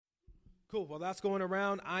Cool. Well, that's going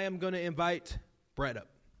around. I am going to invite Brett up.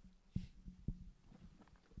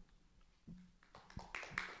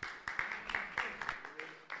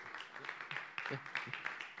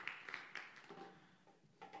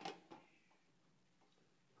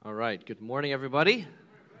 All right. Good morning, everybody.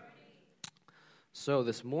 So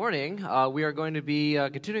this morning, we are going to be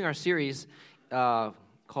continuing our series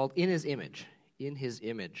called In His Image. In His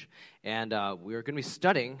Image. And we're going to be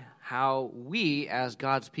studying how we, as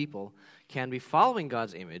God's people, can be following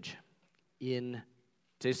God's image in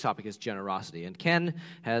today's topic is generosity. And Ken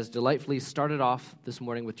has delightfully started off this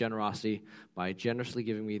morning with generosity by generously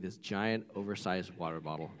giving me this giant, oversized water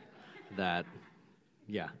bottle that,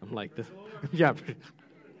 I'm like, this,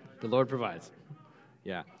 the Lord provides.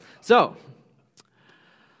 Yeah. So,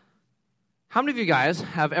 how many of you guys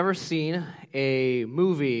have ever seen a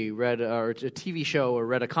movie, read or a TV show, or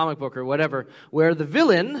read a comic book or whatever, where the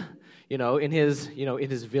villain, in his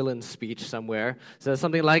villain speech somewhere, says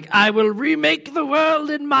something like, "I will remake the world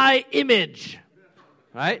in my image,"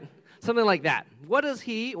 right? Something like that. What does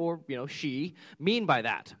he or she mean by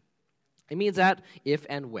that? It means that if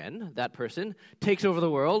and when that person takes over the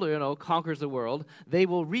world, or, conquers the world, they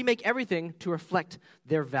will remake everything to reflect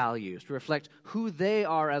their values, to reflect who they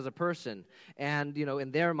are as a person. And,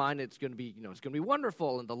 in their mind, it's going to be, it's going to be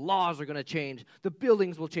wonderful, and the laws are going to change, the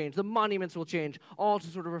buildings will change, the monuments will change, all to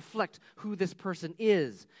sort of reflect who this person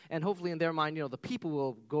is. And hopefully in their mind, the people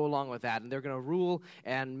will go along with that, and they're going to rule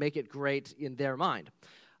and make it great in their mind.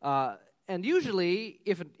 And usually,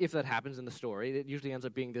 if that happens in the story, it usually ends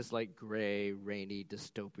up being this gray, rainy,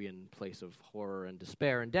 dystopian place of horror and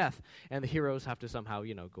despair and death, and the heroes have to somehow,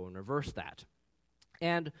 go and reverse that.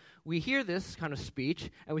 And we hear this kind of speech,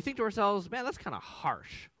 and we think to ourselves, man, that's kind of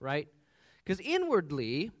harsh, right? Because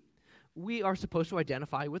inwardly, we are supposed to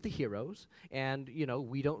identify with the heroes, and,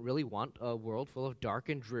 we don't really want a world full of dark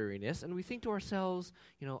and dreariness, and we think to ourselves,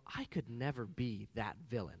 I could never be that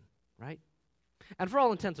villain, right? And for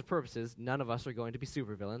all intents and purposes, none of us are going to be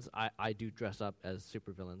supervillains. I do dress up as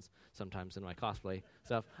supervillains sometimes in my cosplay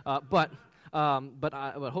stuff, but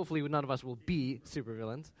hopefully none of us will be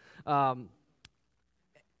supervillains.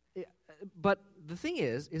 But the thing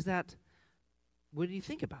is that when you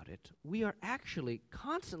think about it, we are actually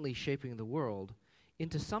constantly shaping the world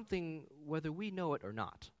into something, whether we know it or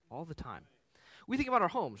not, all the time. We think about our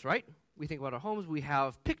homes, right? We think about our homes. We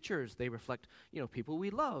have pictures. They reflect, people we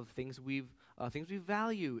love, things we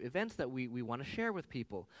value, events that we want to share with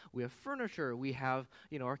people. We have furniture. We have,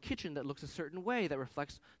 our kitchen that looks a certain way that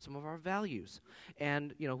reflects some of our values.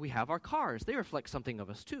 And, we have our cars. They reflect something of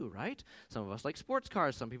us too, right? Some of us like sports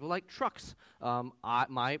cars. Some people like trucks.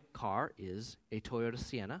 My car is a Toyota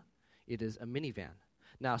Sienna. It is a minivan.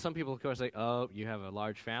 Now, some people, of course, say, "Oh, you have a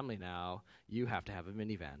large family now. You have to have a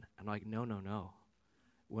minivan." I'm like, no.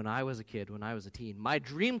 When I was a kid, when I was a teen, my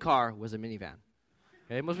dream car was a minivan.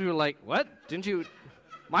 Okay, most people are like, "What? Didn't you?"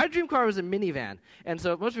 My dream car was a minivan. And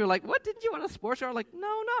so most people are like, "What? Didn't you want a sports car?" I'm like,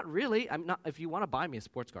 no, not really. I'm not. If you want to buy me a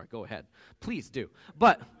sports car, go ahead. Please do.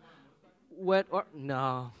 But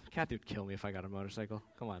no, Kathy would kill me if I got a motorcycle.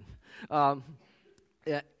 Come on.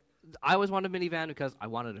 I always wanted a minivan because I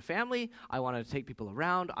wanted a family, I wanted to take people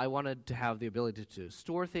around, I wanted to have the ability to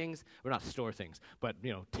store things, or not store things, but,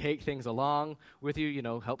 take things along with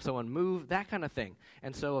you, help someone move, that kind of thing.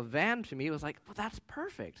 And so a van to me was like, well, that's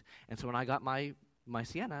perfect. And so when I got my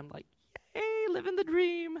Sienna, I'm like, yay, living the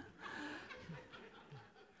dream.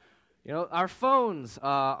 Our phones,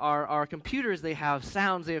 our computers, they have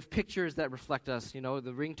sounds, they have pictures that reflect us, the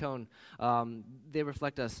ringtone, they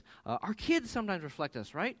reflect us. Our kids sometimes reflect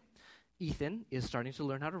us, right? Ethan is starting to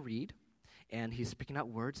learn how to read, and he's picking out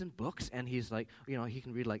words in books, and he's like, he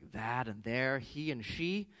can read like that and there, he and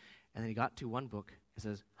she, and then he got to one book, and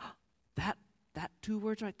says, that 2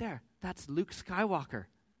 words right there, that's Luke Skywalker.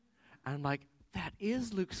 And I'm like, that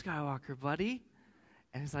is Luke Skywalker, buddy.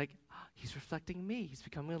 And he's like, he's reflecting me, he's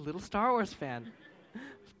becoming a little Star Wars fan.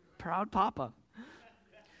 Proud papa.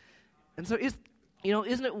 And so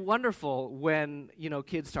isn't it wonderful when,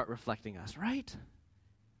 kids start reflecting us, right?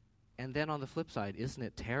 And then on the flip side, isn't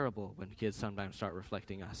it terrible when kids sometimes start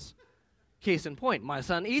reflecting us? Case in point, my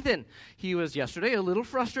son Ethan, he was yesterday a little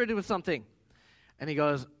frustrated with something. And he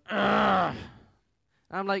goes, "Ugh."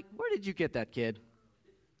 I'm like, where did you get that, kid?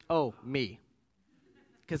 Oh, me.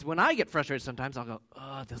 Because when I get frustrated sometimes, I'll go,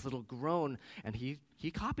 this little groan. And he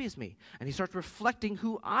copies me. And he starts reflecting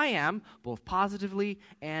who I am, both positively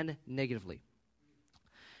and negatively.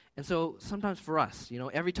 And so sometimes for us,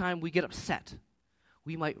 every time we get upset,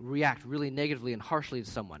 we might react really negatively and harshly to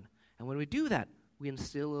someone. And when we do that, we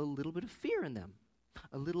instill a little bit of fear in them,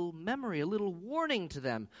 a little memory, a little warning to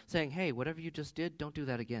them, saying, hey, whatever you just did, don't do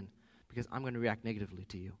that again. because I'm going to react negatively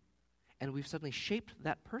to you. And we've suddenly shaped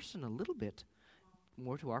that person a little bit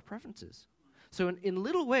more to our preferences. So in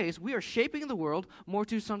little ways, we are shaping the world more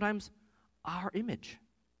to sometimes our image.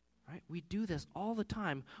 Right? We do this all the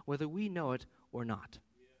time, whether we know it or not.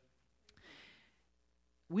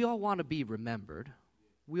 We all want to be remembered.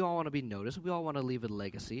 We all want to be noticed. We all want to leave a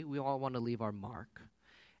legacy. We all want to leave our mark.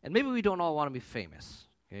 And maybe we don't all want to be famous.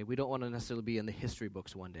 Okay? We don't want to necessarily be in the history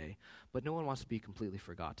books one day, but no one wants to be completely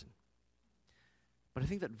forgotten. But I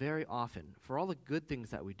think that very often, for all the good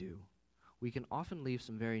things that we do, we can often leave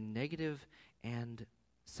some very negative and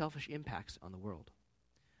selfish impacts on the world.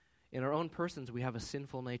 In our own persons, we have a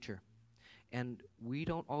sinful nature, and we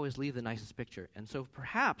don't always leave the nicest picture. And so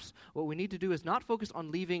perhaps what we need to do is not focus on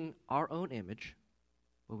leaving our own image,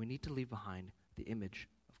 but we need to leave behind the image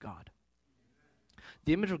of God.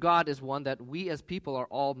 The image of God is one that we as people are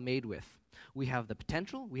all made with. We have the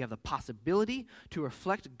potential, we have the possibility to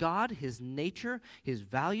reflect God, His nature, His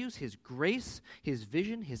values, His grace, His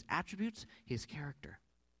vision, His attributes, His character.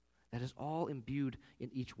 That is all imbued in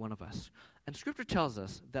each one of us. And Scripture tells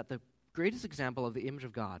us that the greatest example of the image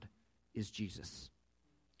of God is Jesus.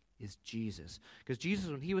 Because Jesus,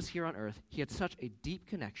 when He was here on earth, He had such a deep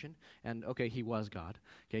connection, and He was God.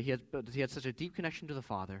 He had such a deep connection to the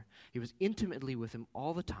Father. He was intimately with Him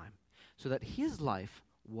all the time, so that His life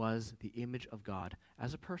was the image of God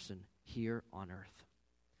as a person here on earth.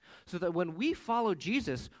 So that when we follow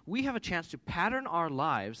Jesus, we have a chance to pattern our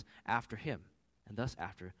lives after Him, and thus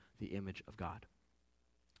after the image of God.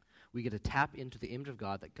 We get to tap into the image of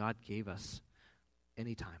God that God gave us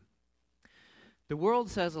anytime. The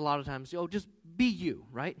world says a lot of times, just be you,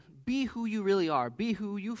 right? Be who you really are. Be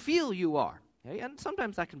who you feel you are. Okay? And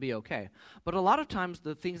sometimes that can be okay. But a lot of times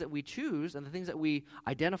the things that we choose and the things that we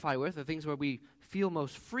identify with, the things where we feel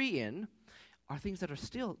most free in, are things that are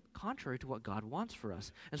still contrary to what God wants for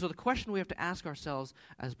us. And so the question we have to ask ourselves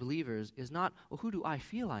as believers is not, well, who do I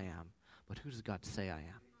feel I am? But who does God say I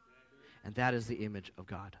am? And that is the image of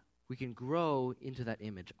God. We can grow into that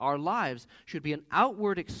image. Our lives should be an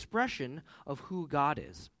outward expression of who God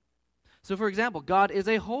is. So, for example, God is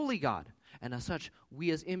a holy God, and as such,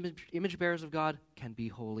 we as image bearers of God can be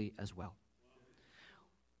holy as well.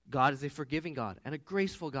 God is a forgiving God and a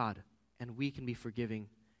graceful God, and we can be forgiving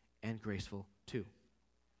and graceful too.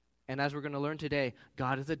 And as we're going to learn today,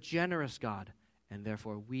 God is a generous God, and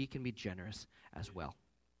therefore we can be generous as well.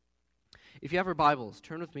 If you have your Bibles,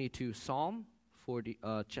 turn with me to Psalm 40,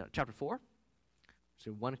 chapter 4.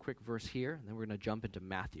 So one quick verse here, and then we're going to jump into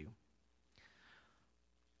Matthew.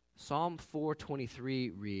 Psalm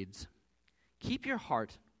 4:23 reads, "Keep your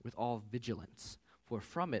heart with all vigilance, for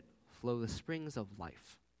from it flow the springs of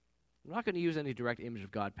life." I'm not going to use any direct image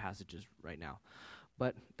of God passages right now,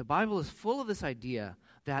 but the Bible is full of this idea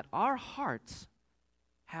that our hearts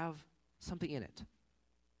have something in it.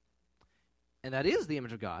 And that is the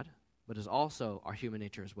image of God, but is also our human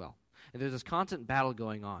nature as well. And there's this constant battle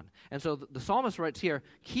going on. And so the psalmist writes here,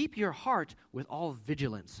 keep your heart with all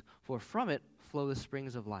vigilance, for from it flow the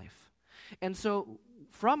springs of life. And so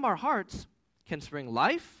from our hearts can spring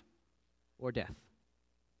life or death.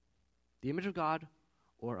 The image of God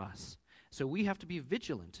or us. So we have to be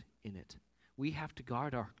vigilant in it. We have to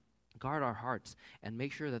guard our hearts and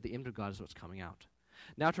make sure that the image of God is what's coming out.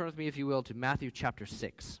 Now turn with me, if you will, to Matthew chapter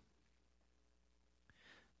 6.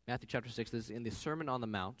 Matthew chapter 6, this is in the Sermon on the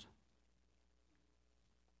Mount.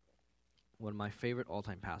 One of my favorite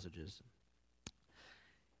all-time passages.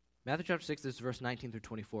 Matthew chapter 6, this is verse 19 through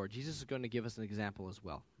 24. Jesus is going to give us an example as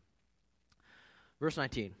well. Verse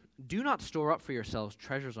 19, "Do not store up for yourselves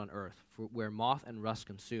treasures on earth, where moth and rust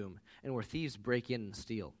consume, and where thieves break in and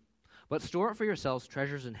steal. But store up for yourselves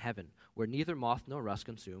treasures in heaven, where neither moth nor rust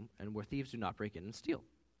consume, and where thieves do not break in and steal.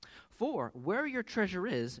 For where your treasure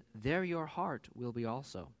is, there your heart will be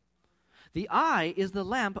also. The eye is the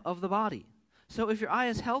lamp of the body. So if your eye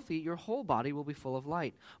is healthy, your whole body will be full of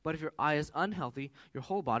light. But if your eye is unhealthy, your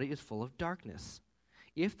whole body is full of darkness.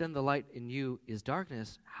 If then the light in you is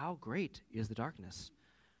darkness, how great is the darkness?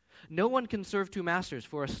 No one can serve two masters,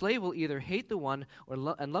 for a slave will either hate the one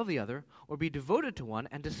and love the other, or be devoted to one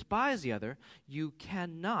and despise the other. You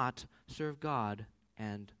cannot serve God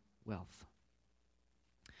and wealth."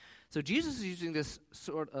 So Jesus is using this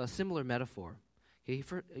sort of similar metaphor.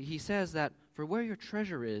 He says that for where your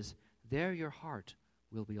treasure is, there your heart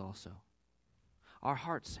will be also. Our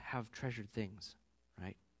hearts have treasured things,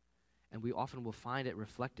 right? And we often will find it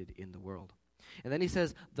reflected in the world. And then he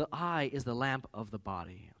says, the eye is the lamp of the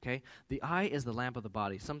body, okay? The eye is the lamp of the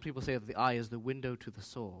body. Some people say that the eye is the window to the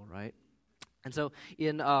soul, right? And so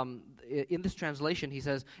in this translation, he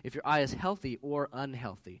says, if your eye is healthy or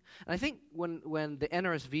unhealthy. And I think when the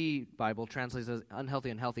NRSV Bible translates as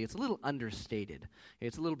unhealthy and healthy, it's a little understated.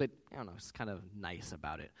 It's a little bit, I don't know, it's kind of nice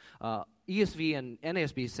about it. ESV and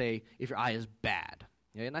NASB say, if your eye is bad.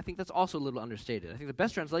 Yeah, and I think that's also a little understated. I think the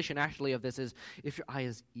best translation actually of this is, if your eye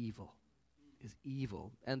is evil. Is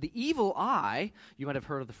evil. And the evil eye, you might have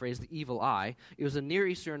heard of the phrase the evil eye. It was a Near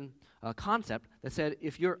Eastern concept that said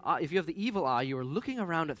if you have the evil eye, you are looking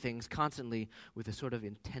around at things constantly with a sort of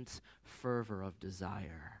intense fervor of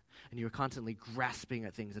desire. And you're constantly grasping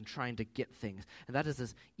at things and trying to get things. And that is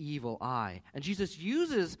this evil eye. And Jesus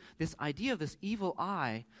uses this idea of this evil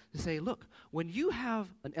eye to say, look, when you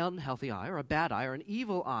have an unhealthy eye or a bad eye or an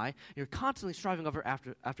evil eye, and you're constantly striving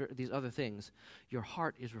after these other things, your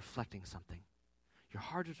heart is reflecting something. Your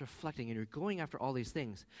heart is reflecting, and you're going after all these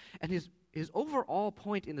things. And his overall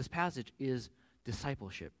point in this passage is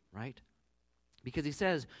discipleship, right? Because he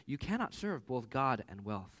says, you cannot serve both God and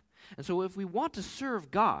wealth. And so if we want to serve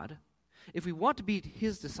God, if we want to be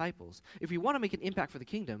his disciples, if we want to make an impact for the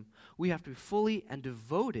kingdom, we have to be fully and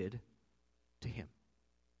devoted to him.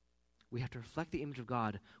 We have to reflect the image of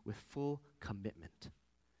God with full commitment.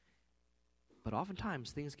 But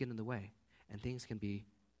oftentimes, things get in the way, and things can be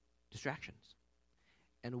distractions.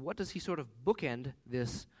 And what does he sort of bookend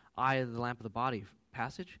this eye of the lamp of the body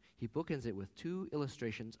passage? He bookends it with two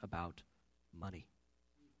illustrations about money.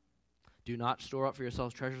 Do not store up for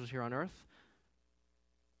yourselves treasures here on earth,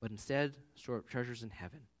 but instead store up treasures in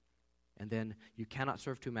heaven. And then you cannot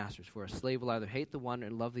serve two masters, for a slave will either hate the one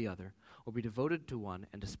and love the other, or be devoted to one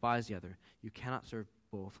and despise the other. You cannot serve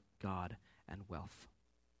both God and wealth.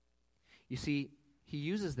 You see, he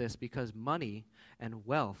uses this because money and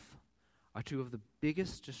wealth are two of the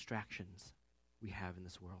biggest distractions we have in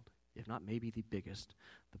this world, if not maybe the biggest.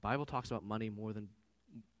 The Bible talks about money more than,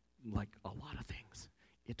 like, a lot of things.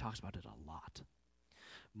 It talks about it a lot.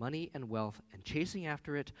 Money and wealth and chasing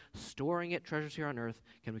after it, storing it, treasures here on earth,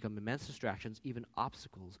 can become immense distractions, even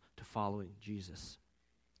obstacles to following Jesus.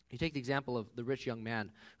 You take the example of the rich young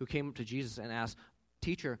man who came up to Jesus and asked,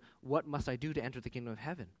 "Teacher, what must I do to enter the kingdom of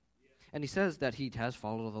heaven?" And he says that he has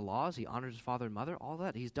followed all the laws, he honors his father and mother, all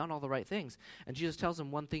that. He's done all the right things. And Jesus tells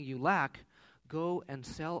him, one thing you lack, go and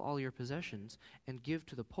sell all your possessions and give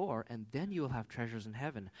to the poor, and then you will have treasures in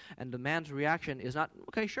heaven. And the man's reaction is not,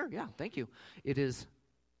 okay, sure, yeah, thank you. It is,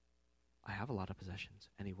 I have a lot of possessions.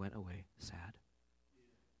 And he went away sad.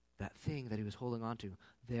 That thing that he was holding on to,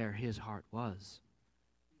 there his heart was.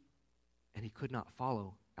 And he could not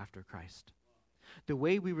follow after Christ. The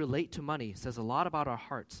way we relate to money says a lot about our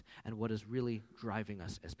hearts and what is really driving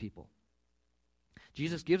us as people.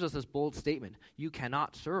 Jesus gives us this bold statement, you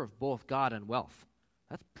cannot serve both God and wealth.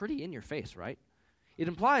 That's pretty in your face, right? It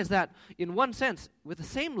implies that, in one sense, with the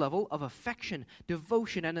same level of affection,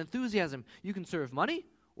 devotion, and enthusiasm, you can serve money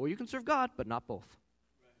or you can serve God, but not both.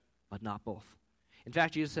 But not both. In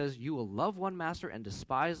fact, Jesus says, you will love one master and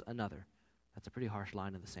despise another. That's a pretty harsh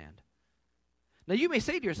line in the sand. Now, you may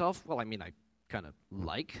say to yourself, well, I kind of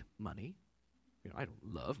like money. I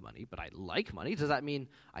don't love money, but I like money. Does that mean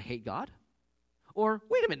I hate God? Or,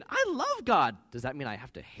 wait a minute, I love God. Does that mean I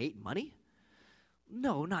have to hate money?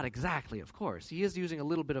 No, not exactly, of course. He is using a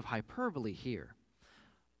little bit of hyperbole here.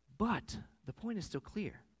 But the point is still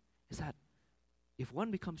clear, is that if one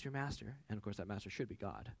becomes your master, and of course that master should be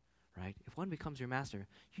God, right? If one becomes your master,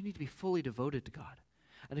 you need to be fully devoted to God.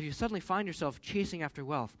 And if you suddenly find yourself chasing after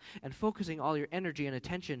wealth and focusing all your energy and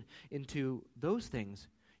attention into those things,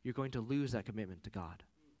 you're going to lose that commitment to God.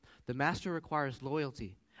 The master requires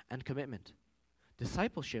loyalty and commitment.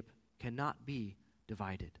 Discipleship cannot be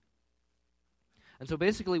divided. And so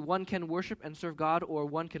basically, one can worship and serve God, or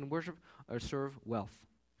one can worship or serve wealth.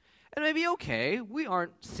 And maybe, okay, we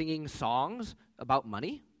aren't singing songs about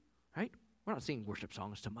money, right? We're not singing worship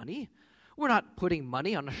songs to money. We're not putting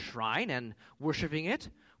money on a shrine and worshiping it.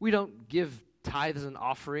 We don't give tithes and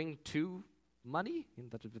offering to money,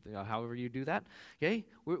 however you do that. Okay,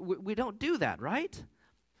 we don't do that, right?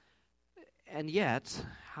 And yet,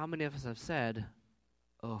 how many of us have said,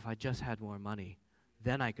 oh, if I just had more money,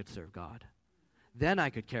 then I could serve God. Then I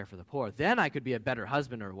could care for the poor. Then I could be a better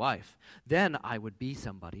husband or wife. Then I would be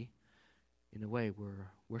somebody. In a way, we're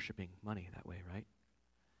worshiping money that way, right?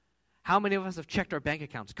 How many of us have checked our bank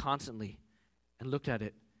accounts constantly and looked at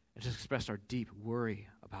it and just expressed our deep worry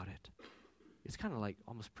about it? It's kind of like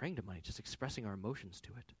almost praying to money, just expressing our emotions to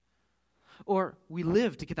it. Or we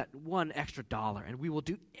live to get that one extra dollar, and we will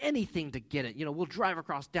do anything to get it. We'll drive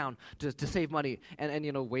across town to save money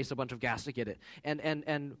and waste a bunch of gas to get it.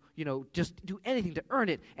 And just do anything to earn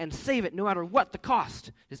it and save it no matter what the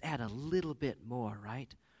cost. Just add a little bit more,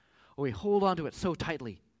 right? or we hold on to it so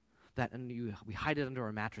tightly we hide it under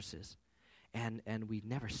our mattresses, and we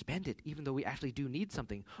never spend it, even though we actually do need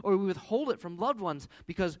something. Or we withhold it from loved ones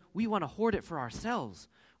because we want to hoard it for ourselves.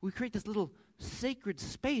 We create this little sacred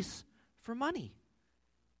space for money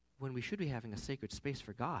when we should be having a sacred space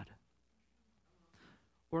for God.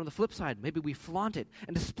 Or on the flip side, maybe we flaunt it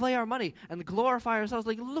and display our money and glorify ourselves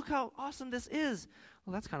like, look how awesome this is.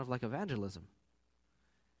 Well, that's kind of like evangelism.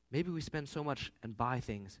 Maybe we spend so much and buy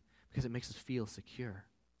things because it makes us feel secure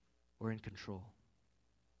or in control.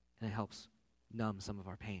 And it helps numb some of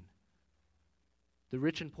our pain. The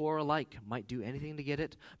rich and poor alike might do anything to get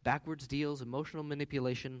it. Backwards deals, emotional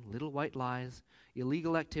manipulation, little white lies,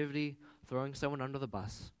 illegal activity, throwing someone under the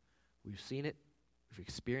bus. We've seen it. We've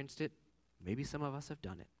experienced it. Maybe some of us have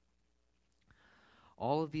done it.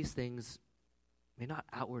 All of these things may not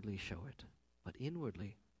outwardly show it, but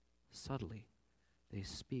inwardly, subtly, they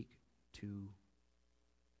speak to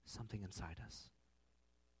something inside us.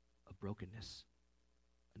 A brokenness,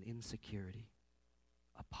 an insecurity,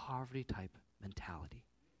 a poverty-type mentality.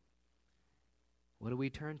 What do we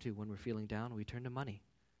turn to when we're feeling down? We turn to money.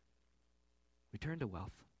 We turn to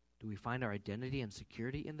wealth. Do we find our identity and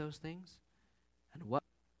security in those things? And what?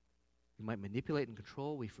 We might manipulate and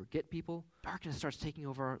control. We forget people. Darkness starts taking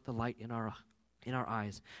over the light in our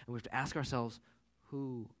eyes. And we have to ask ourselves,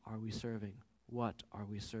 who are we serving? What are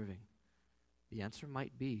we serving? The answer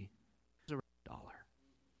might be $1.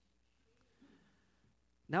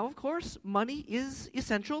 Now, of course, money is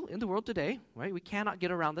essential in the world today, right? We cannot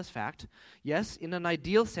get around this fact. Yes, in an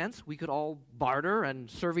ideal sense, we could all barter and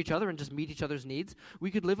serve each other and just meet each other's needs. We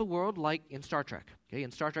could live a world like in Star Trek, okay?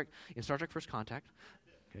 In Star Trek First Contact,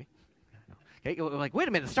 okay? Okay, like, wait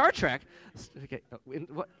a minute, Star Trek? Okay,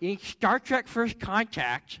 in Star Trek First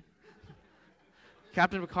Contact,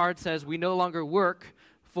 Captain Picard says, we no longer work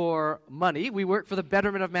for money, we work for the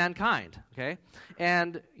betterment of mankind, okay?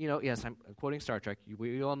 And, yes, I'm quoting Star Trek.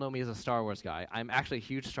 You all know me as a Star Wars guy. I'm actually a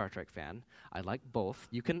huge Star Trek fan. I like both.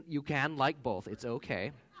 You can like both. It's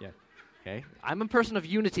okay. Yeah. Okay? I'm a person of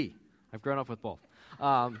unity. I've grown up with both.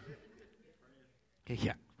 Okay,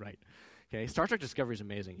 yeah, right. Okay, Star Trek Discovery is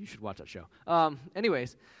amazing. You should watch that show.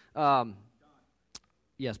 Anyways,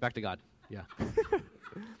 yes, back to God. Yeah.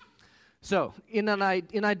 So, in an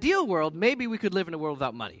ideal world, maybe we could live in a world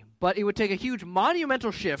without money. But it would take a huge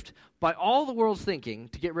monumental shift by all the world's thinking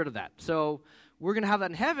to get rid of that. So, we're going to have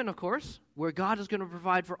that in heaven, of course, where God is going to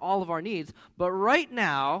provide for all of our needs. But right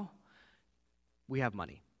now, we have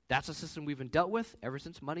money. That's a system we've been dealt with ever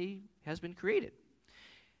since money has been created.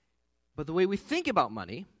 But the way we think about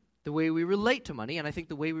money, the way we relate to money, and I think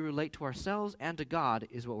the way we relate to ourselves and to God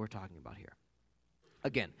is what we're talking about here.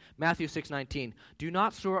 Again, Matthew 6:19, do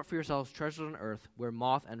not store up for yourselves treasures on earth where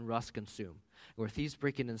moth and rust consume, where thieves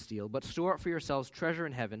break in and steal, but store up for yourselves treasure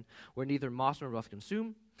in heaven where neither moth nor rust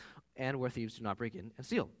consume, and where thieves do not break in and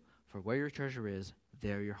steal. For where your treasure is,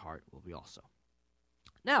 there your heart will be also.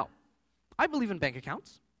 Now, I believe in bank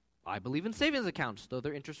accounts. I believe in savings accounts, though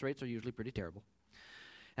their interest rates are usually pretty terrible.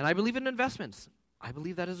 And I believe in investments. I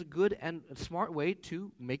believe that is a good and a smart way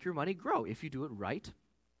to make your money grow if you do it right.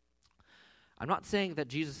 I'm not saying that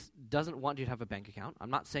Jesus doesn't want you to have a bank account.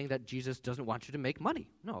 I'm not saying that Jesus doesn't want you to make money.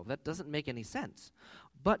 No, that doesn't make any sense.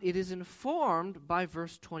 But it is informed by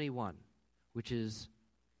verse 21, which is,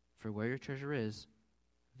 for where your treasure is,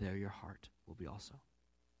 there your heart will be also.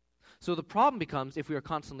 So the problem becomes if we are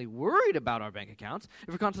constantly worried about our bank accounts,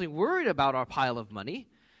 if we're constantly worried about our pile of money,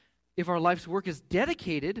 if our life's work is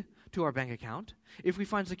dedicated to our bank account, if we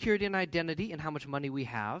find security and identity in how much money we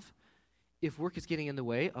have, if work is getting in the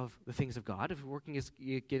way of the things of God, if working is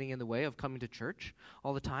getting in the way of coming to church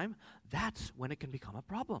all the time, that's when it can become a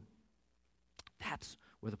problem. That's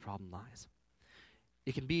where the problem lies.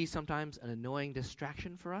 It can be sometimes an annoying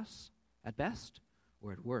distraction for us, at best,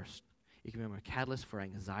 or at worst, it can become a catalyst for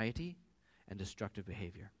anxiety and destructive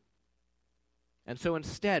behavior. And so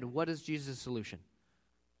instead, what is Jesus' solution?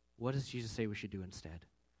 What does Jesus say we should do instead?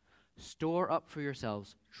 Store up for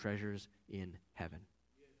yourselves treasures in heaven.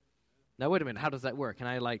 Now, wait a minute, how does that work? Can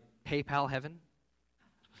I, PayPal heaven?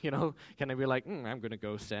 Can I be like, I'm going to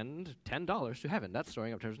go send $10 to heaven? That's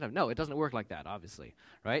storing up treasures in heaven. No, it doesn't work like that, obviously,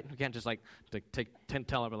 right? You can't just, take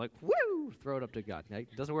 $10 and woo, throw it up to God. Right?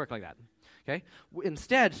 It doesn't work like that, okay?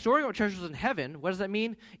 Instead, storing up treasures in heaven, what does that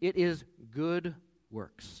mean? It is good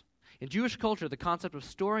works. In Jewish culture, the concept of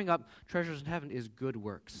storing up treasures in heaven is good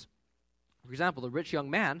works. For example, the rich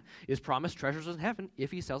young man is promised treasures in heaven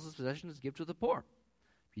if he sells his possessions and gives to the poor.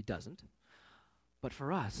 He doesn't. But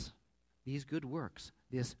for us, these good works,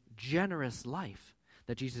 this generous life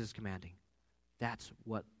that Jesus is commanding, that's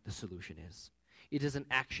what the solution is. It is an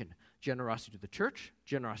action. Generosity to the church,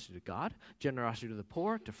 generosity to God, generosity to the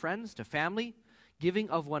poor, to friends, to family, giving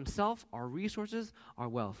of oneself, our resources, our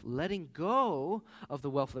wealth, letting go of the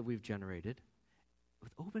wealth that we've generated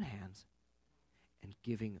with open hands and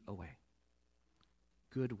giving away.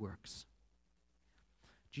 Good works.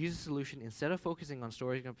 Jesus' solution, instead of focusing on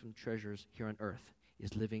storing up some treasures here on earth,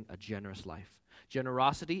 is living a generous life.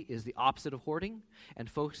 Generosity is the opposite of hoarding and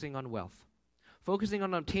focusing on wealth. Focusing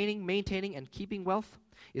on obtaining, maintaining, and keeping wealth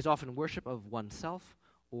is often worship of oneself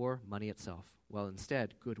or money itself, while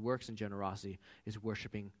instead, good works and generosity is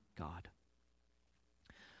worshiping God.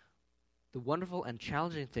 The wonderful and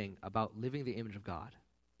challenging thing about living the image of God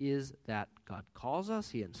is that God calls us,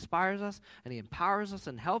 He inspires us, and He empowers us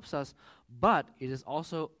and helps us, but it is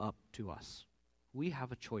also up to us. We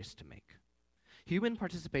have a choice to make. Human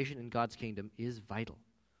participation in God's kingdom is vital.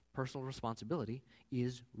 Personal responsibility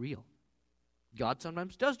is real. God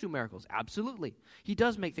sometimes does do miracles, absolutely. He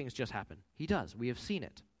does make things just happen. He does. We have seen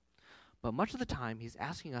it. But much of the time, He's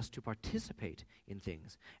asking us to participate in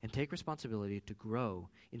things and take responsibility to grow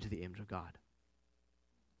into the image of God.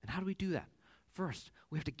 And how do we do that? First,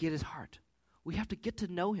 we have to get His heart. We have to get to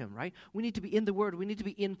know Him, right? We need to be in the Word. We need to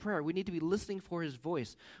be in prayer. We need to be listening for His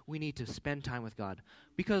voice. We need to spend time with God.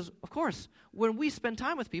 Because, of course, when we spend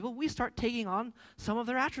time with people, we start taking on some of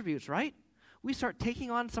their attributes, right? We start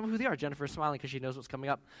taking on some of who they are. Jennifer's smiling because she knows what's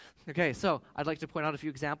coming up. Okay, so I'd like to point out a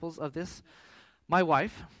few examples of this. My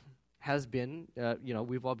wife has been,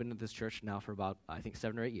 we've all been in this church now for about, I think,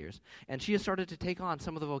 7 or 8 years. And she has started to take on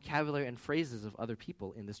some of the vocabulary and phrases of other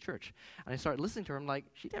people in this church. And I started listening to her, I'm like,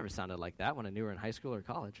 she never sounded like that when I knew her in high school or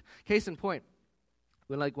college. Case in point,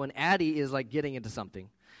 when Addie is getting into something,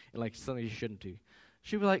 and something she shouldn't do,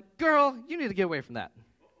 she'd be like, girl, you need to get away from that.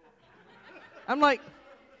 I'm like,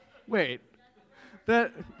 wait.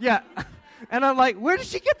 Yeah. And I'm like, where did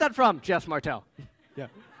she get that from? Jess Martell. Yeah.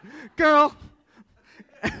 Girl.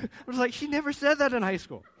 I was like, she never said that in high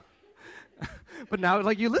school. But now,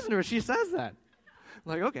 you listen to her, she says that. I'm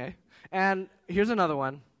like, okay. And here's another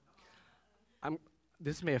one.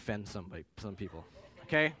 This may offend some people,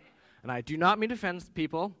 okay? And I do not mean to offend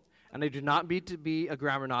people, and I do not mean to be a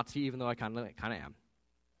grammar Nazi, even though I kind of am.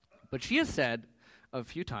 But she has said a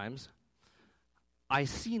few times, I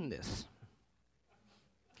seen this.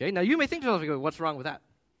 Okay, now you may think to yourself, what's wrong with that?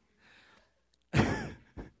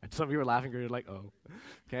 And some of you are laughing, you're like, oh.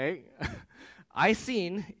 Okay, I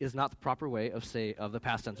seen is not the proper way of the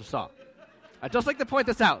past tense of saw. I'd just like to point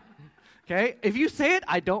this out. Okay, if you say it,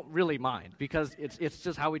 I don't really mind because it's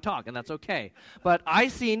just how we talk, and that's okay. But I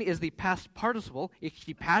seen is the past participle. It's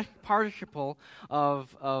the past participle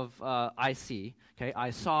of I see. Okay, I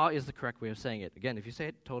saw is the correct way of saying it. Again, if you say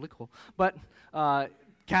it, totally cool. But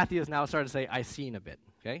Kathy has now started to say I seen a bit.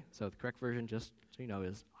 Okay, so the correct version, just so you know,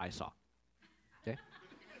 is I saw. Okay.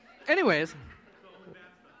 Anyways.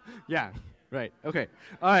 Yeah. Right. Okay.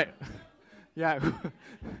 All right. Yeah.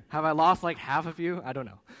 Have I lost half of you? I don't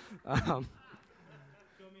know.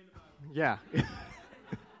 Yeah.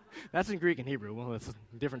 That's in Greek and Hebrew. Well, it's a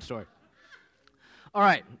different story. All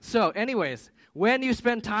right. So, anyways, when you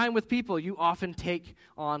spend time with people, you often take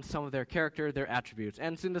on some of their character, their attributes.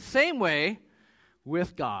 And it's in the same way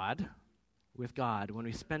with God, when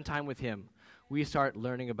we spend time with Him, we start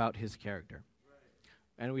learning about His character.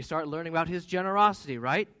 And we start learning about His generosity,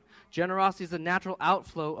 right? Generosity is the natural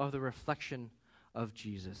outflow of the reflection of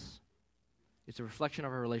Jesus. It's a reflection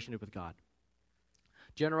of our relationship with God.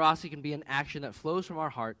 Generosity can be an action that flows from our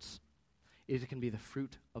hearts. It can be the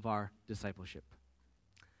fruit of our discipleship.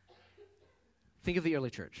 Think of the early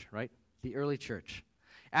church, right? The early church.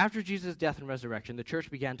 After Jesus' death and resurrection, the church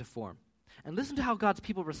began to form. And listen to how God's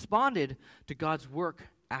people responded to God's work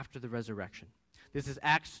after the resurrection. This is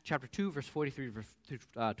Acts chapter 2, verse 43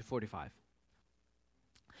 to 45.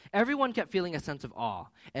 Everyone kept feeling a sense of awe,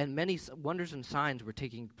 and many wonders and signs were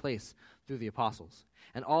taking place through the apostles.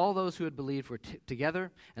 And all those who had believed were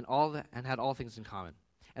together and had all things in common.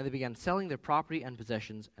 And they began selling their property and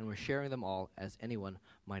possessions and were sharing them all as anyone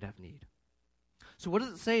might have need. So what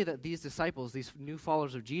does it say that these disciples, these new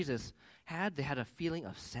followers of Jesus, had? They had a feeling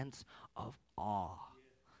of sense of awe.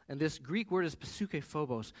 And this Greek word is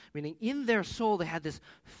psukephobos, meaning in their soul they had this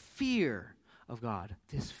fear of God.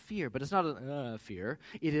 This fear, but it's not a fear.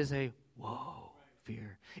 It is a whoa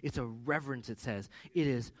fear. It's a reverence, it says. It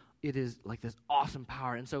is like this awesome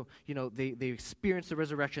power. And so, they experience the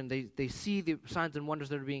resurrection. They see the signs and wonders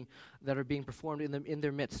that are being performed in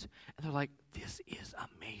their midst. And they're like, this is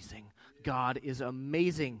amazing. God is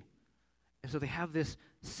amazing. And so they have this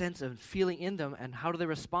sense of feeling in them. And how do they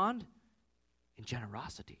respond? In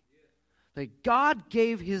generosity. Like God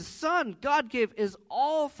gave His Son. God gave His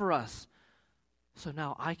all for us. So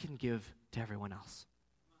now I can give to everyone else.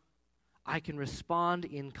 I can respond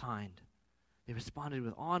in kind. They responded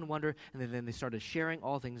with awe and wonder, and then they started sharing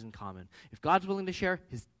all things in common. If God's willing to share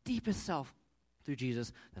his deepest self through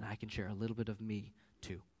Jesus, then I can share a little bit of me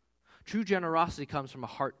too. True generosity comes from a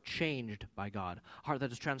heart changed by God, a heart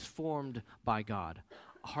that is transformed by God,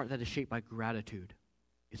 a heart that is shaped by gratitude.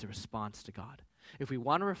 It's a response to God. If we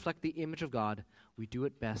want to reflect the image of God, we do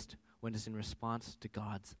it best when it's in response to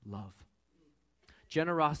God's love.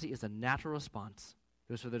 Generosity is a natural response.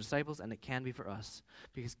 It was for the disciples, and it can be for us,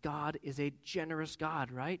 because God is a generous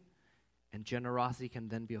God, right? And generosity can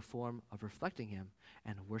then be a form of reflecting him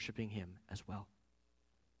and worshiping him as well.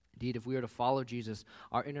 Indeed, if we are to follow Jesus,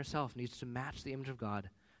 our inner self needs to match the image of God.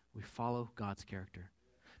 We follow God's character.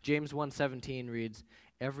 James 1:17 reads,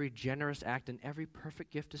 "Every generous act and every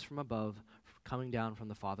perfect gift is from above, coming down from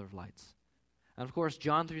the Father of lights." And of course,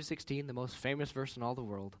 John 3:16, the most famous verse in all the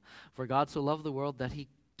world. "For God so loved the world that he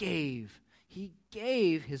gave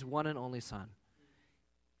his one and only Son."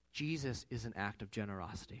 Jesus is an act of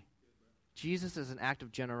generosity. Jesus is an act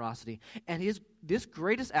of generosity. And this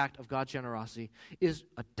greatest act of God's generosity is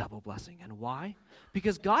a double blessing. And why?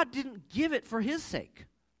 Because God didn't give it for his sake.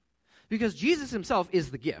 Because Jesus himself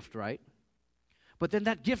is the gift, right? But then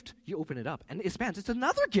that gift, you open it up, and it expands. It's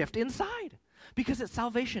another gift inside. Because it's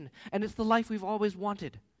salvation, and it's the life we've always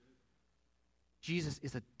wanted. Jesus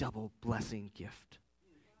is a double blessing gift.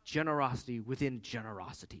 Generosity within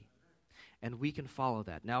generosity. And we can follow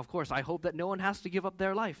that. Now, of course, I hope that no one has to give up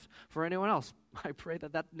their life for anyone else. I pray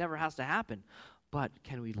that that never has to happen. But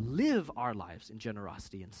can we live our lives in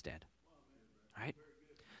generosity instead? Right?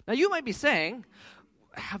 Now, you might be saying,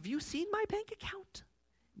 have you seen my bank account?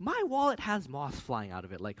 My wallet has moths flying out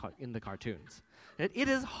of it like in the cartoons. It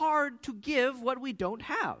is hard to give what we don't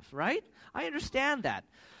have, right? I understand that.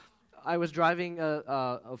 I was driving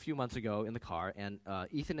a few months ago in the car, and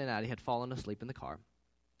Ethan and Addie had fallen asleep in the car,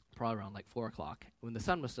 probably around like 4 o'clock, when the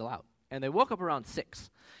sun was still out. And they woke up around 6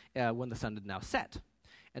 when the sun had now set.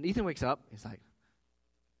 And Ethan wakes up, he's like,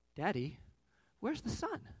 "Daddy, where's the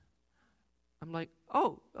sun?" I'm like,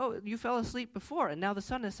 oh, you fell asleep before, and now the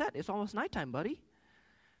sun is set. It's almost nighttime, buddy.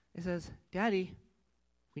 He says, "Daddy,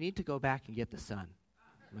 we need to go back and get the sun."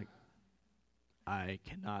 I'm like, "I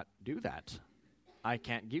cannot do that. I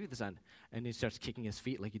can't give you the sun." And he starts kicking his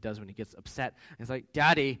feet like he does when he gets upset. And he's like,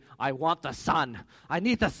 "Daddy, I want the sun. I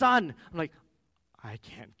need the sun." I'm like, "I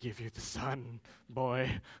can't give you the sun,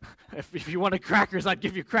 boy. If you wanted crackers, I'd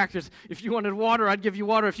give you crackers. If you wanted water, I'd give you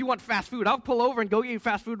water. If you want fast food, I'll pull over and go get you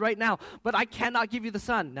fast food right now. But I cannot give you the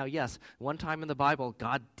sun." Now, yes, one time in the Bible,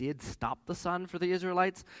 God did stop the sun for the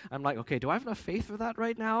Israelites. I'm like, okay, do I have enough faith for that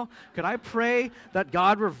right now? Could I pray that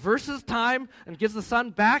God reverses time and gives the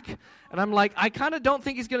sun back? And I'm like, I kind of don't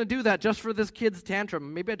think he's going to do that just for this kid's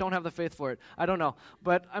tantrum. Maybe I don't have the faith for it. I don't know.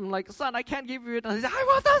 But I'm like, "Son, I can't give you it." And he's like, "I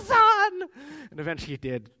want the sun." And eventually he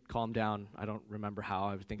did calm down. I don't remember how.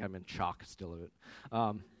 I think I'm in shock still of it.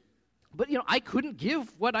 But, I couldn't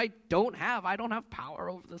give what I don't have. I don't have power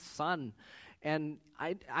over the sun. And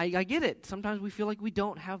I get it. Sometimes we feel like we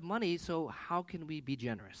don't have money, so how can we be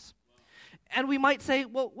generous? And we might say,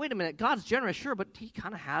 well, wait a minute. God's generous, sure, but he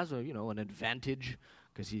kind of has an advantage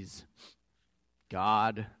because he's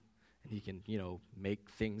God. And he can, make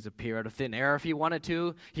things appear out of thin air if he wanted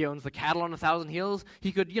to. He owns the cattle on 1,000 hills.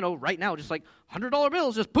 He could, right now, just like $100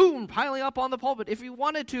 bills, just boom, piling up on the pulpit if he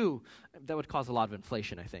wanted to. That would cause a lot of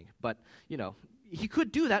inflation, I think. But, he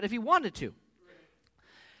could do that if he wanted to.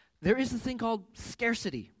 There is this thing called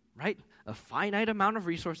scarcity, right? A finite amount of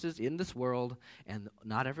resources in this world, and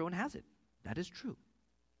not everyone has it. That is true.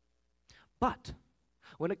 But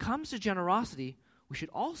when it comes to generosity, we should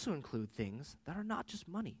also include things that are not just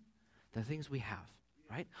money. The things we have,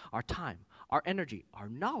 right? Our time, our energy, our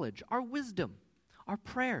knowledge, our wisdom, our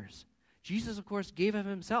prayers. Jesus, of course, gave of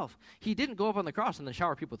himself. He didn't go up on the cross and then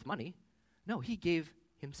shower people with money. No, he gave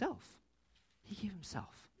himself. He gave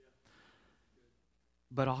himself.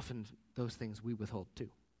 But often those things we withhold too,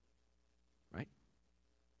 right?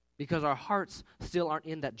 Because our hearts still aren't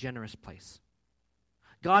in that generous place.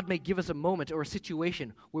 God may give us a moment or a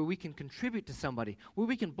situation where we can contribute to somebody, where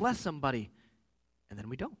we can bless somebody, and then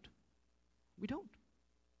we don't. We don't.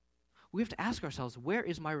 We have to ask ourselves, where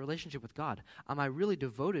is my relationship with God? Am I really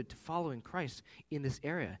devoted to following Christ in this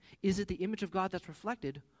area? Is it the image of God that's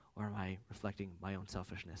reflected, or am I reflecting my own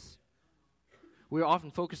selfishness? We are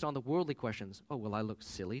often focused on the worldly questions. Oh, will I look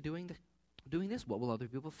silly doing this? What will other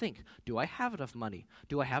people think? Do I have enough money?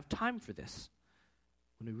 Do I have time for this?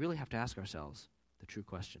 When we really have to ask ourselves the true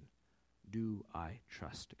question, do I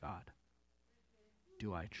trust God?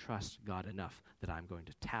 Do I trust God enough that I'm going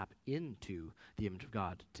to tap into the image of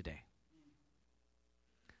God today?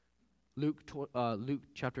 Luke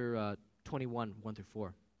chapter 21, 1 through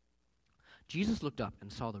 4. Jesus looked up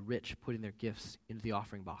and saw the rich putting their gifts into the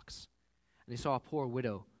offering box. And he saw a poor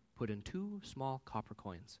widow put in 2 small copper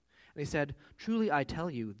coins. And he said, "Truly I tell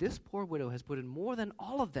you, this poor widow has put in more than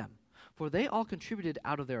all of them, for they all contributed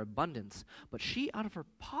out of their abundance, but she out of her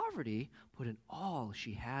poverty put in all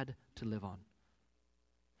she had to live on."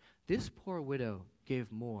 This poor widow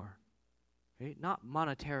gave more. Okay? Not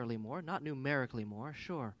monetarily more, not numerically more,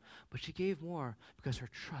 sure, but she gave more because her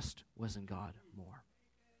trust was in God more.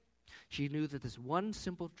 She knew that this one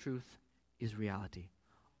simple truth is reality.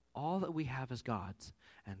 All that we have is God's,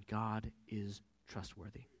 and God is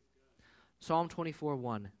trustworthy. Psalm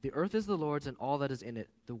 24:1, "The earth is the Lord's and all that is in it,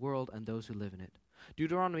 the world and those who live in it."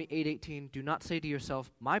 Deuteronomy 8:18, "Do not say to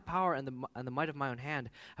yourself, my power and the might of my own hand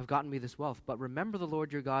have gotten me this wealth, but remember the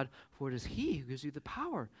Lord your God, for it is He who gives you the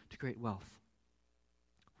power to create wealth."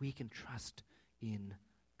 We can trust in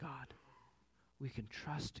God. We can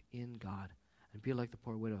trust in God and be like the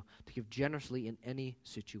poor widow, to give generously in any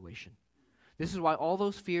situation. This is why all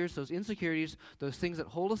those fears, those insecurities, those things that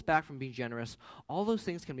hold us back from being generous, all those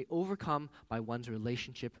things can be overcome by one's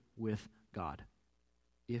relationship with God,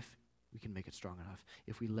 if we can make it strong enough,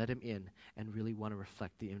 if we let Him in and really want to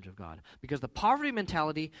reflect the image of God. Because the poverty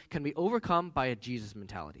mentality can be overcome by a Jesus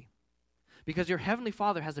mentality. Because your Heavenly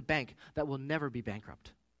Father has a bank that will never be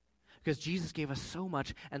bankrupt. Because Jesus gave us so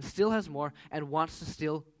much and still has more and wants to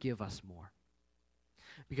still give us more.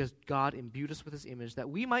 Because God imbued us with His image that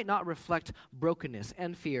we might not reflect brokenness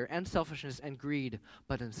and fear and selfishness and greed,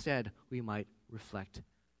 but instead we might reflect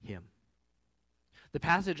Him. The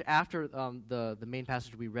passage after the main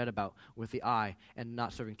passage we read about with the eye and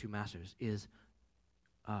not serving 2 masters is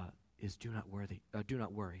do not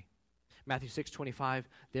worry. Matthew 6:25,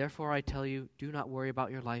 "Therefore I tell you, do not worry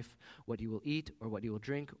about your life, what you will eat or what you will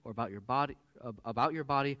drink, or about your body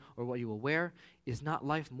or what you will wear. Is not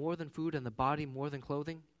life more than food and the body more than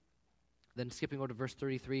clothing?" Then skipping over to verse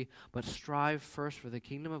 33, "But strive first for the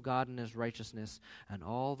kingdom of God and His righteousness, and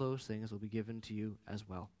all those things will be given to you as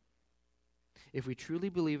well." If we truly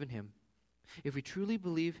believe in Him, if we truly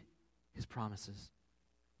believe His promises,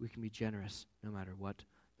 we can be generous no matter what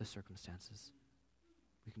the circumstances.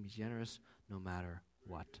 We can be generous no matter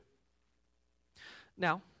what.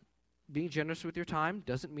 Now, being generous with your time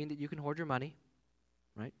doesn't mean that you can hoard your money,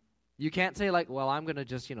 right? You can't say like, well, I'm going to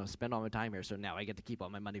just, spend all my time here, so now I get to keep all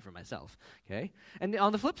my money for myself, okay? And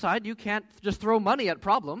on the flip side, you can't just throw money at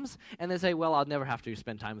problems and then say, well, I'll never have to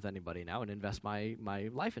spend time with anybody now and invest my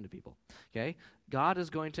life into people, okay? God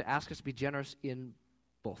is going to ask us to be generous in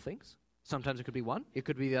both things. Sometimes it could be one, it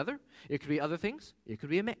could be the other, it could be other things, it could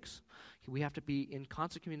be a mix. We have to be in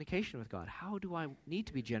constant communication with God. How do I need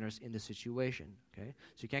to be generous in this situation? Okay,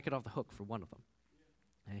 so you can't get off the hook for one of them.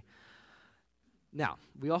 Okay. Now,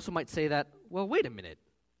 we also might say that, well, wait a minute.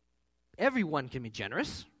 Everyone can be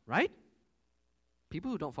generous, right?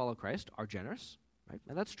 People who don't follow Christ are generous, right?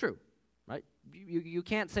 And that's true, right? You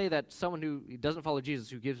can't say that someone who doesn't follow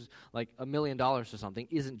Jesus, who gives like $1 million to something,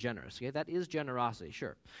 isn't generous. Okay, that is generosity,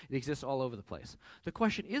 sure. It exists all over the place. The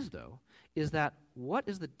question is, though, is that what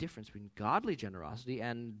is the difference between godly generosity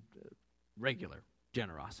and regular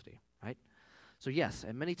generosity, right? So yes,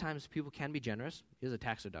 and many times people can be generous. It is a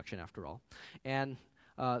tax deduction after all. And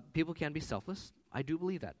people can be selfless. I do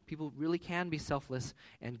believe that. People really can be selfless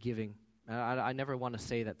and giving. I never want to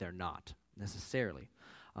say that they're not necessarily.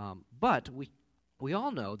 But we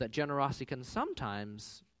all know that generosity can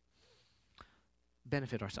sometimes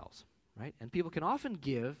benefit ourselves, right? And people can often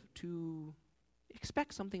give to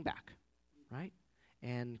expect something back, right?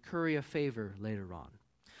 And curry a favor later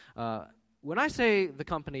on. When I say the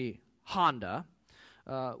company Honda,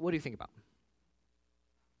 what do you think about?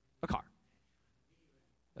 A car.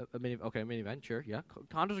 A minivan, sure, yeah.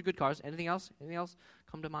 Hondas are good cars. Anything else? Anything else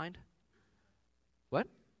come to mind? What?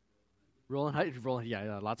 Roland Heights,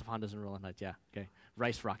 yeah, lots of Hondas and Roland Heights, yeah, okay.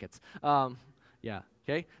 Rice rockets, yeah,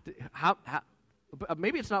 okay. How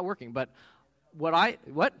maybe it's not working, but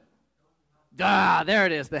what? There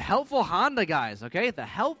it is, the helpful Honda guys, okay? The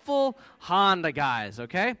helpful Honda guys,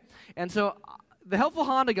 okay? And so the helpful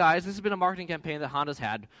Honda guys, this has been a marketing campaign that Honda's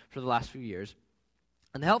had for the last few years.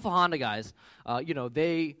 And the helpful Honda guys,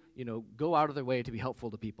 they go out of their way to be helpful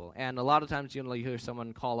to people. And a lot of times, you hear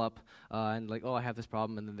someone call up and like, oh, I have this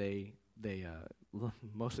problem, and then they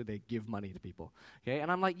mostly they give money to people. Okay,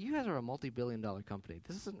 and I'm like, you guys are a multi-billion-dollar company.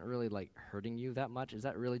 This isn't really like hurting you that much. Is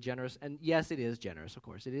that really generous? And yes, it is generous. Of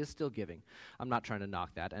course, it is still giving. I'm not trying to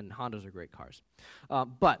knock that. And Hondas are great cars.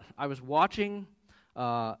 But I was watching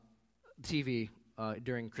TV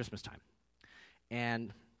during Christmas time,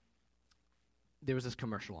 and there was this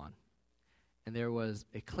commercial on, and there was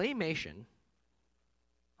a claymation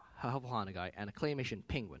helpful Honda guy and a claymation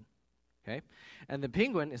penguin. Okay? And the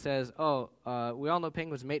penguin, it says, we all know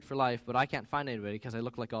penguins mate for life, but I can't find anybody because I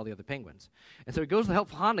look like all the other penguins. And so he goes to the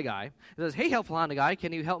helpful Honda guy and says, hey, helpful Honda guy,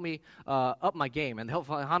 can you help me up my game? And the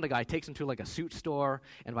helpful Honda guy takes him to like a suit store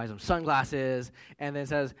and buys him sunglasses and then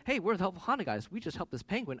says, hey, we're the helpful Honda guys. We just helped this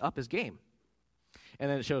penguin up his game. And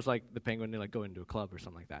then it shows like the penguin like going to a club or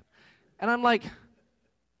something like that. And I'm like,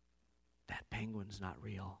 that penguin's not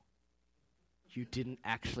real. You didn't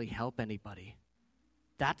actually help anybody.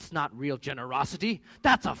 That's not real generosity.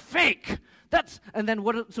 That's a fake. And then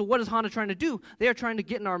what is Honda trying to do? They are trying to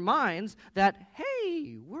get in our minds that,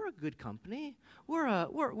 hey, we're a good company.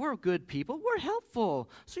 We're good people. We're helpful.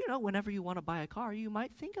 So, whenever you want to buy a car, you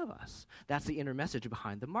might think of us. That's the inner message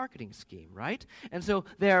behind the marketing scheme, right? And so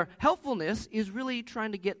their helpfulness is really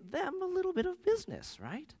trying to get them a little bit of business,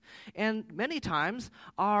 right? And many times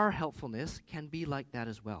our helpfulness can be like that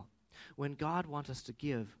as well. When God wants us to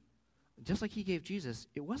give, just like he gave Jesus,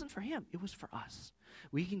 it wasn't for him, it was for us.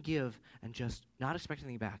 We can give and just not expect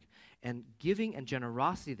anything back. And giving and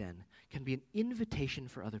generosity then can be an invitation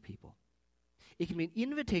for other people. It can be an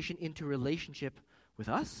invitation into relationship with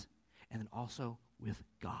us and then also with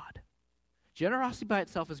God. Generosity by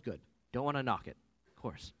itself is good. Don't want to knock it, of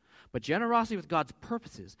course. But generosity with God's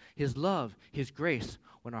purposes, his love, his grace,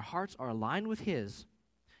 when our hearts are aligned with his,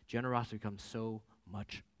 generosity becomes so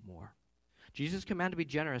much more. Jesus' command to be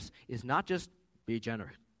generous is not just be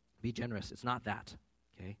generous. Be generous. It's not that.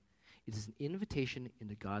 Okay? It is an invitation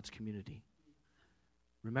into God's community.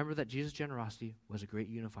 Remember that Jesus' generosity was a great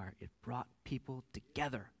unifier. It brought people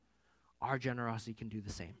together. Our generosity can do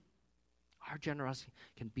the same. Our generosity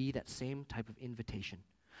can be that same type of invitation.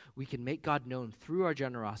 We can make God known through our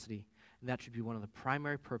generosity, and that should be one of the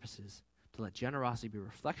primary purposes, to let generosity be a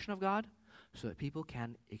reflection of God so that people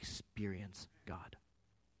can experience God.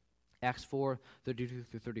 Acts 4, 32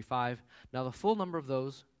 through 35. Now the full number of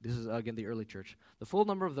those, this is again the early church, the full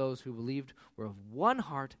number of those who believed were of one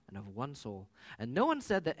heart and of one soul. And no one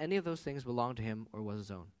said that any of those things belonged to him or was his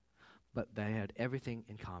own, but they had everything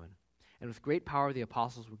in common. And with great power the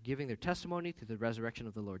apostles were giving their testimony to the resurrection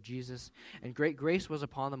of the Lord Jesus, and great grace was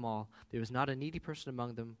upon them all. There was not a needy person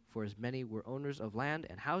among them, for as many were owners of land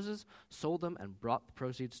and houses, sold them and brought the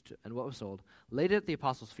proceeds and what was sold, laid it at the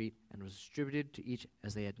apostles' feet, and was distributed to each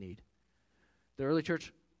as they had need. The early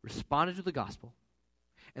church responded to the gospel,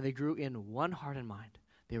 and they grew in one heart and mind.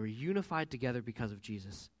 They were unified together because of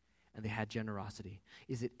Jesus, and they had generosity.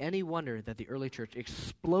 Is it any wonder that the early church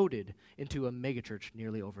exploded into a megachurch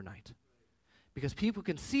nearly overnight? Because people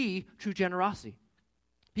can see true generosity.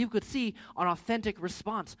 People could see an authentic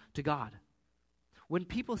response to God. When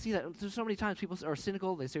people see that, there's so many times people are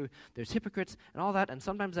cynical, they say there's hypocrites and all that, and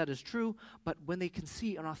sometimes that is true, but when they can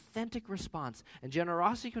see an authentic response, and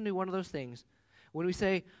generosity can be one of those things. When we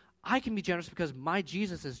say, I can be generous because my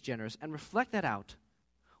Jesus is generous, and reflect that out,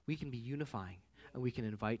 we can be unifying, and we can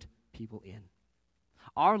invite people in.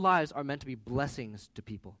 Our lives are meant to be blessings to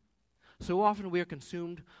people. So often we are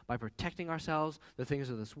consumed by protecting ourselves, the things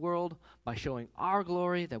of this world, by showing our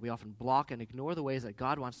glory, that we often block and ignore the ways that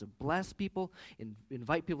God wants to bless people,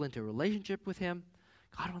 invite people into a relationship with him.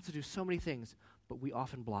 God wants to do so many things, but we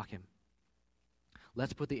often block him.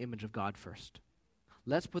 Let's put the image of God first.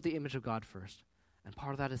 Let's put the image of God first. And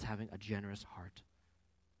part of that is having a generous heart.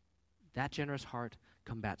 That generous heart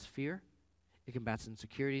combats fear. It combats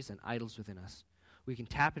insecurities and idols within us. We can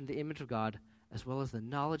tap into the image of God as well as the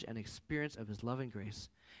knowledge and experience of his love and grace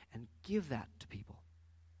and give that to people.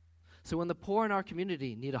 So when the poor in our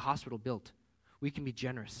community need a hospital built, we can be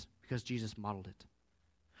generous because Jesus modeled it.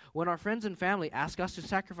 When our friends and family ask us to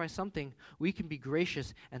sacrifice something, we can be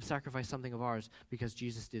gracious and sacrifice something of ours because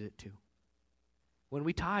Jesus did it too. When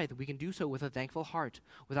we tithe, we can do so with a thankful heart,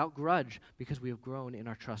 without grudge, because we have grown in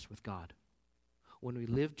our trust with God. When we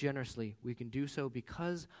live generously, we can do so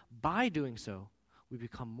because by doing so, we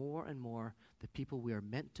become more and more the people we are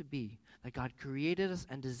meant to be, that God created us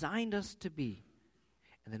and designed us to be,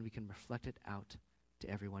 and then we can reflect it out to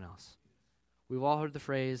everyone else. We've all heard the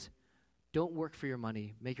phrase, don't work for your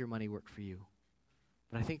money, make your money work for you.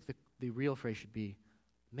 But I think the real phrase should be,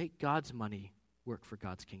 make God's money work for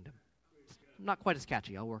God's kingdom. Not quite as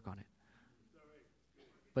catchy. I'll work on it.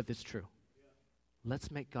 But it's true.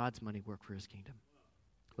 Let's make God's money work for his kingdom.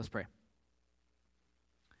 Let's pray.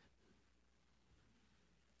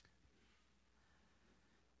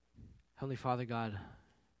 Heavenly Father, God,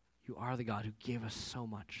 you are the God who gave us so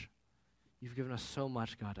much. You've given us so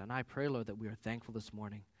much, God. And I pray, Lord, that we are thankful this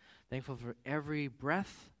morning. Thankful for every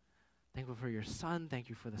breath. Thankful for your Son. Thank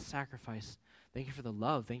you for the sacrifice. Thank you for the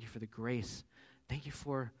love. Thank you for the grace. Thank you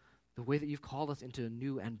for the way that you've called us into a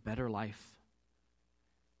new and better life.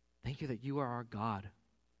 Thank you that you are our God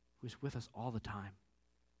who is with us all the time.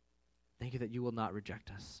 Thank you that you will not reject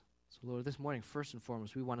us. So Lord, this morning, first and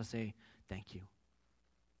foremost, we want to say thank you.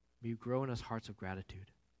 May you grow in us hearts of gratitude.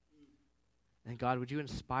 And God, would you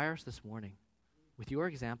inspire us this morning with your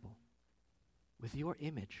example, with your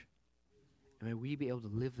image, and may we be able to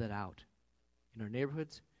live that out in our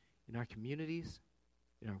neighborhoods, in our communities,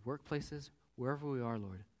 in our workplaces, wherever we are,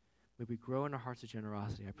 Lord. May we grow in our hearts of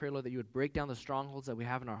generosity. I pray, Lord, that you would break down the strongholds that we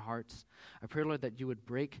have in our hearts. I pray, Lord, that you would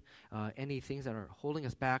break any things that are holding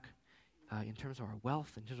us back in terms of our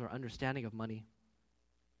wealth, in terms of our understanding of money.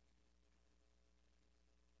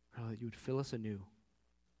 I pray, Lord, that you would fill us anew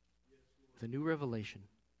with a new revelation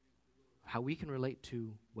of how we can relate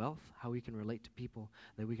to wealth, how we can relate to people,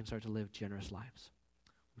 that we can start to live generous lives.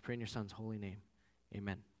 We pray in your Son's holy name.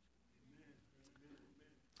 Amen.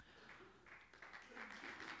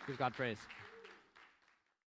 Give God praise.